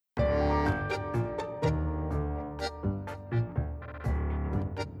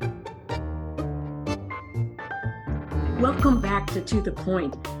Welcome back To the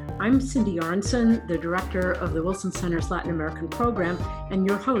Point. I'm Cynthia Arnson, the director of the Wilson Center's Latin American program and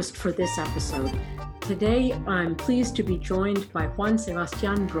your host for this episode. Today, I'm pleased to be joined by Juan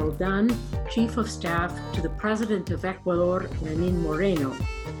Sebastián Roldán, Chief of Staff to the President of Ecuador, Lenín Moreno.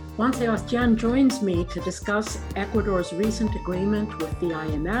 Juan Sebastián joins me to discuss Ecuador's recent agreement with the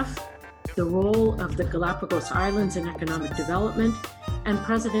IMF, the role of the Galápagos Islands in economic development, and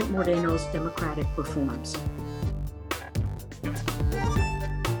President Moreno's democratic reforms.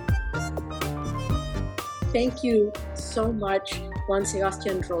 Thank you so much, Juan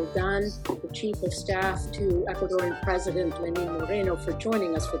Sebastián Roldán, the Chief of Staff to Ecuadorian President Lenín Moreno, for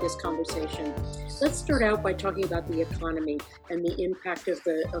joining us for this conversation. Let's start out by talking about the economy and the impact of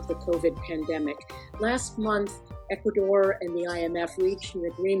the COVID pandemic. Last month, Ecuador and the IMF reached an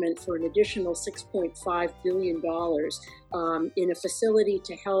agreement for an additional $6.5 billion in a facility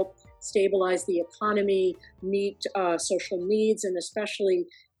to help stabilize the economy, meet social needs, and especially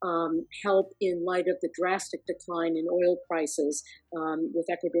help in light of the drastic decline in oil prices, with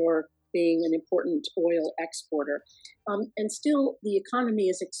Ecuador being an important oil exporter. And still, the economy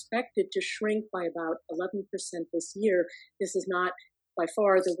is expected to shrink by about 11% this year. This is not by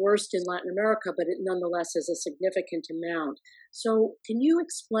far the worst in Latin America, but it nonetheless is a significant amount. So can you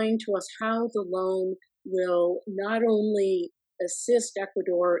explain to us how the loan will not only assist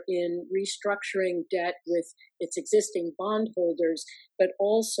Ecuador in restructuring debt with its existing bondholders, but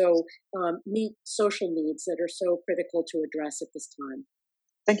also meet social needs that are so critical to address at this time?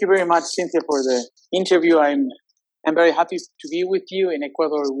 Thank you very much, Cynthia, for the interview. I'm very happy to be with you. In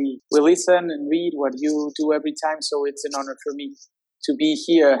Ecuador, we listen and read what you do every time, so it's an honor for me to be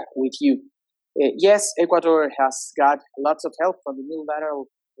here with you. Yes, Ecuador has got lots of help from the multilateral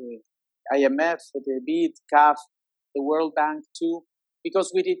IMF, the BID, CAF, the World Bank too, because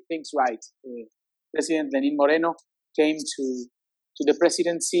we did things right. President Lenín Moreno came to the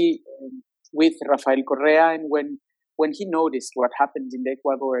presidency with Rafael Correa, and when he noticed what happened in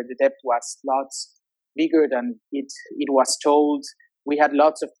Ecuador, the debt was lots bigger than it was told. We had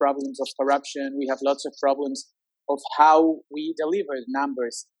lots of problems of corruption. We have lots of problems of how we deliver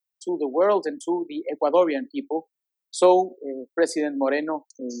numbers to the world and to the Ecuadorian people. So President Moreno,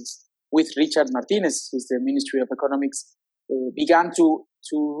 with Richard Martinez, who's the Ministry of Economics, began to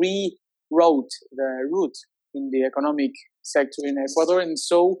rewrote the route in the economic sector in Ecuador. And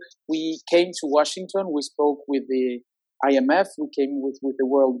so we came to Washington, we spoke with the IMF, we came with the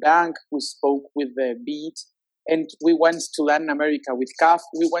World Bank, we spoke with the BID, and we went to Latin America with CAF,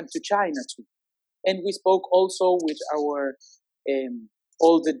 we went to China too. And we spoke also with our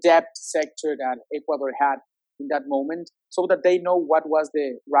all the debt sector that Ecuador had in that moment, so that they know what was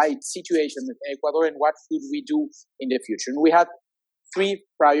the right situation in Ecuador and what should we do in the future. And we had three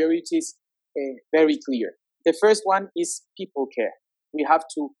priorities very clear. The first one is people care. We have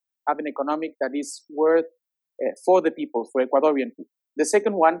to have an economic that is worth for the people, for Ecuadorian people. The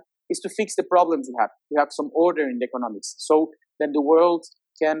second one is to fix the problems we have. We have some order in the economics, so that the world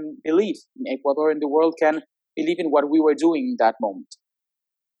can believe in Ecuador and the world can believe in what we were doing in that moment.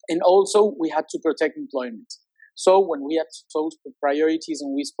 And also, we had to protect employment. So when we had those priorities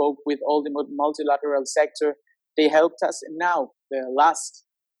and we spoke with all the multilateral sector, they helped us. And now the last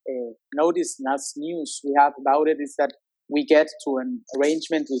last news we have about it is that we get to an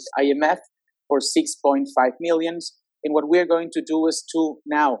arrangement with IMF for 6.5 million. And what we're going to do is to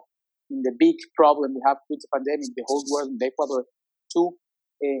now, in the big problem we have with the pandemic, the whole world and Ecuador too,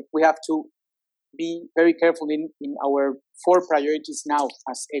 we have to be very careful in our four priorities now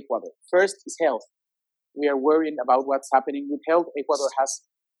as Ecuador. First is health. We are worried about what's happening with health. Ecuador has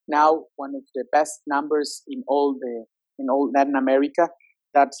now one of the best numbers in all Latin America.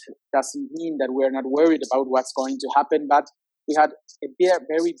 That doesn't mean that we're not worried about what's going to happen, but we had a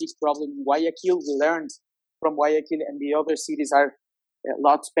very big problem in Guayaquil. We learned from Guayaquil, and the other cities are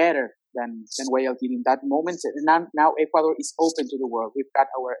lots better than Guayaquil in that moment. And now Ecuador is open to the world. We've got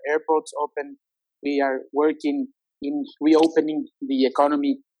our airports open. We are working in reopening the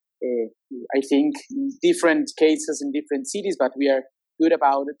economy, I think, in different cases in different cities, but we are good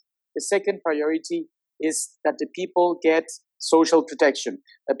about it. The second priority is that the people get social protection,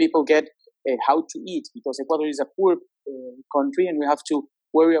 that people get how to eat, because Ecuador is a poor country, and we have to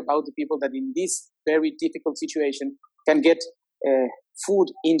worry about the people that in this very difficult situation can get food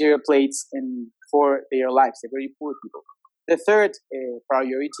in their plates and for their lives, the very poor people. The third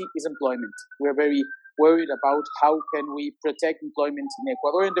priority is employment. We're very worried about how can we protect employment in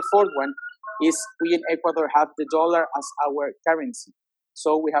Ecuador. And the fourth one is we in Ecuador have the dollar as our currency.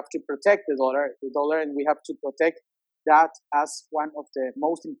 So we have to protect the dollar, and we have to protect that as one of the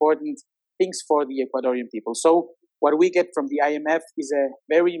most important things for the Ecuadorian people. So what we get from the IMF is a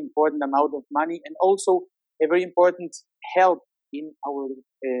very important amount of money and also a very important help in our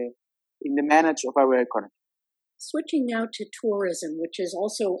in the manage of our economy. Switching now to tourism, which is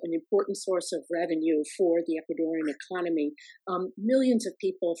also an important source of revenue for the Ecuadorian economy. Millions of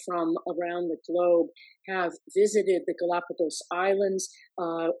people from around the globe have visited the Galápagos Islands,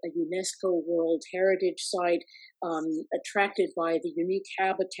 a UNESCO World Heritage Site, attracted by the unique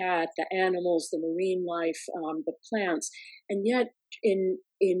habitat, the animals, the marine life, the plants. And yet, in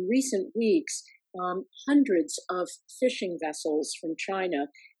recent weeks, hundreds of fishing vessels from China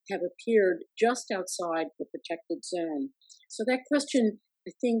have appeared just outside the protected zone. So that question,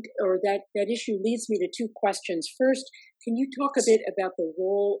 I think, or that issue leads me to two questions. First, can you talk a bit about the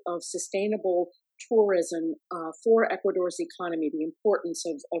role of sustainable tourism for Ecuador's economy, the importance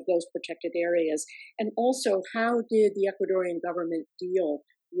of those protected areas, and also how did the Ecuadorian government deal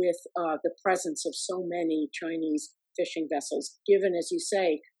with the presence of so many Chinese fishing vessels, given, as you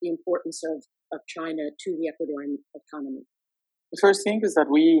say, the importance of China to the Ecuadorian economy? The first thing is that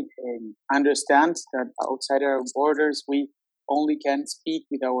we understand that outside our borders, we only can speak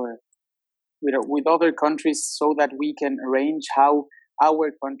with other countries so that we can arrange how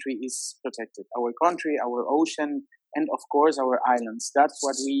our country is protected. Our country, our ocean, and of course our islands. That's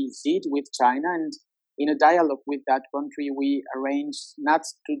what we did with China, and in a dialogue with that country, we arranged not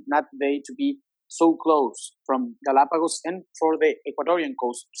they to be so close from Galapagos and for the Ecuadorian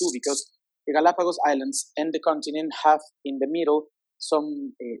coast too, because the Galápagos Islands and the continent have in the middle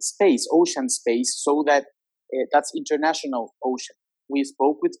some space, ocean space, so that that's international ocean. We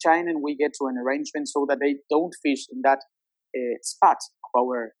spoke with China and we get to an arrangement so that they don't fish in that spot of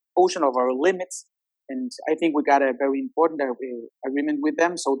our ocean, of our limits. And I think we got a very important agreement with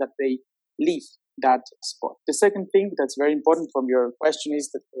them so that they leave that spot. The second thing that's very important from your question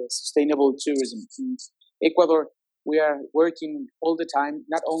is that sustainable tourism. In Ecuador, we are working all the time,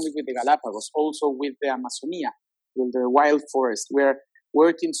 not only with the Galapagos, also with the Amazonia, with the wild forest. We're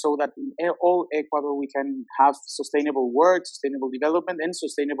working so that in all Ecuador we can have sustainable work, sustainable development, and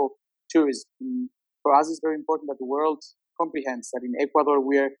sustainable tourism. And for us, it's very important that the world comprehends that in Ecuador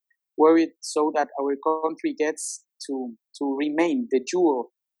we're worried so that our country gets to remain the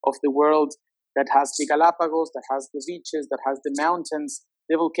jewel of the world that has the Galapagos, that has the beaches, that has the mountains,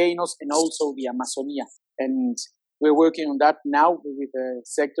 the volcanoes, and also the Amazonia. And we're working on that now with a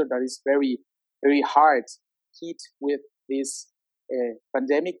sector that is very, very hard hit with this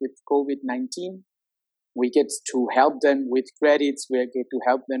pandemic, with COVID-19. We get to help them with credits. We get to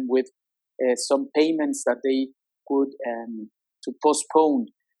help them with some payments that they could to postpone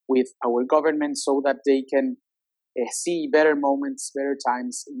with our government so that they can see better moments, better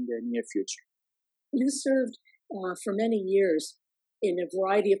times in the near future. You served for many years in a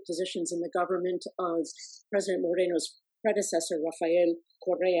variety of positions in the government of President Moreno's predecessor, Rafael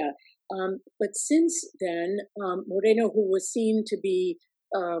Correa. But since then, Moreno, who was seen to be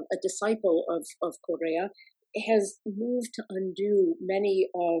a disciple of Correa, has moved to undo many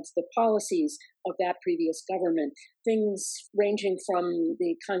of the policies of that previous government, things ranging from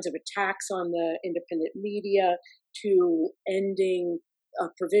the kinds of attacks on the independent media to ending a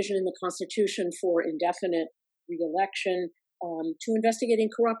provision in the Constitution for indefinite re-election, to investigating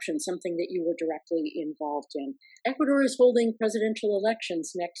corruption, something that you were directly involved in. Ecuador is holding presidential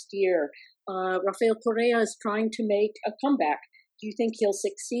elections next year. Rafael Correa is trying to make a comeback. Do you think he'll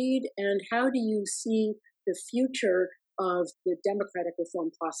succeed? And how do you see the future of the democratic reform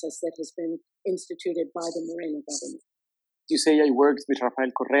process that has been instituted by the Moreno government? You say I worked with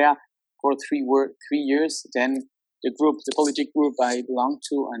Rafael Correa for 3 years. Then the political group I belonged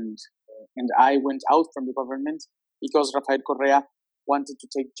to, and I went out from the government because Rafael Correa wanted to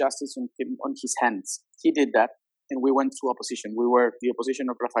take justice on his hands. He did that, and we went to opposition. We were the opposition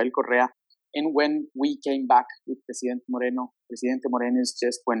of Rafael Correa. And when we came back with Presidente Moreno is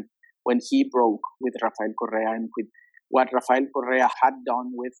just when he broke with Rafael Correa and with what Rafael Correa had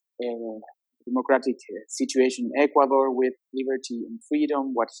done with democratic situation in Ecuador, with liberty and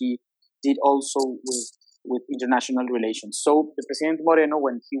freedom, what he did also with international relations. So the President Moreno,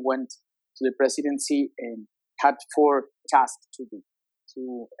 when he went to the presidency, had 4 tasks to do: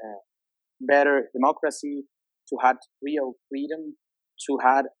 to better democracy, to have real freedom, to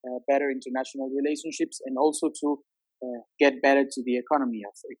have better international relationships, and also to get better to the economy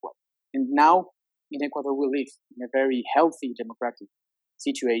of Ecuador. And now in Ecuador we live in a very healthy democratic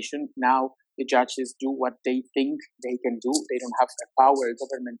situation. Now the judges do what they think they can do. They don't have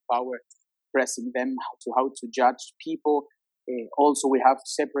government power pressing them how to judge people. Also we have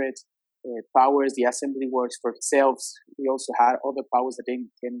separate powers. The assembly works for itself. We also have other powers that they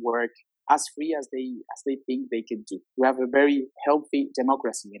can work as free as they think they can do. We have a very healthy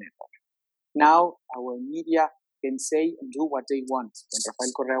democracy in Ecuador. Now our media can say and do what they want. When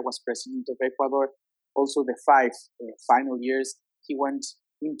Rafael Correa was president of Ecuador, also the 5 final years, he went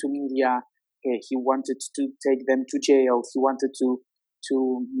into media. He wanted to take them to jail. He wanted to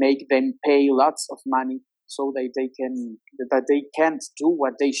make them pay lots of money so that they can't do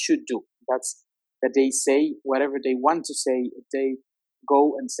what they should do. That's that they say whatever they want to say. They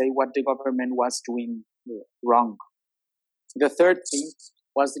go and say what the government was doing wrong. The third thing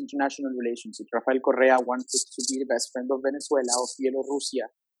was the international relationship. Rafael Correa wanted to be the best friend of Venezuela, of Bielorrusia.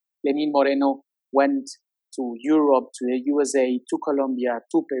 Lenín Moreno went to Europe, to the USA, to Colombia,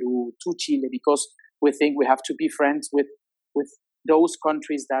 to Peru, to Chile, because we think we have to be friends with those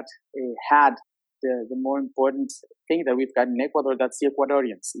countries that had the more important thing that we've got in Ecuador, that's the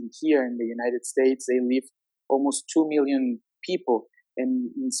Ecuadorians. Here in the United States, they live almost 2 million people.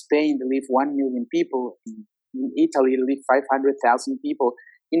 And in Spain, they live 1 million people. In Italy, they live 500,000 people.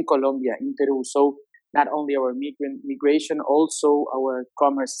 In Colombia, in Peru. So not only our migration, also our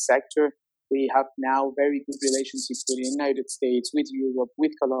commerce sector. We have now very good relationships with the United States, with Europe,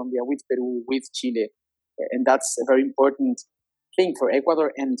 with Colombia, with Peru, with Chile. And that's a very important thing for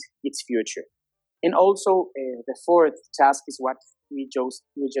Ecuador and its future. And also, the fourth task is what we just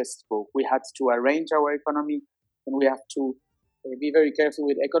spoke. We had to arrange our economy, and we have to be very careful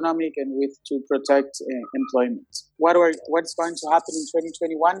with economic and to protect employment. What's going to happen in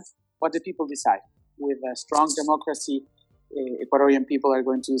 2021? What the people decide. With a strong democracy, Ecuadorian people are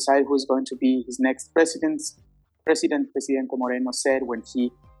going to decide who is going to be his next president. President Moreno said when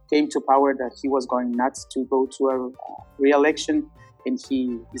he came to power that he was going not to go to a re-election, and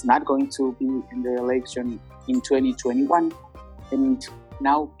he is not going to be in the election in 2021. And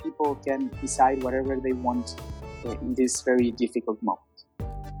now people can decide whatever they want in this very difficult moment.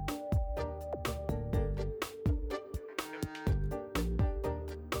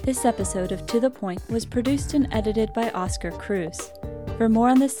 This episode of To The Point was produced and edited by Oscar Cruz. For more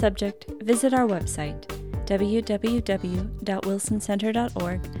on this subject, visit our website,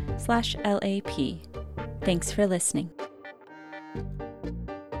 www.wilsoncenter.org/LAP. Thanks for listening.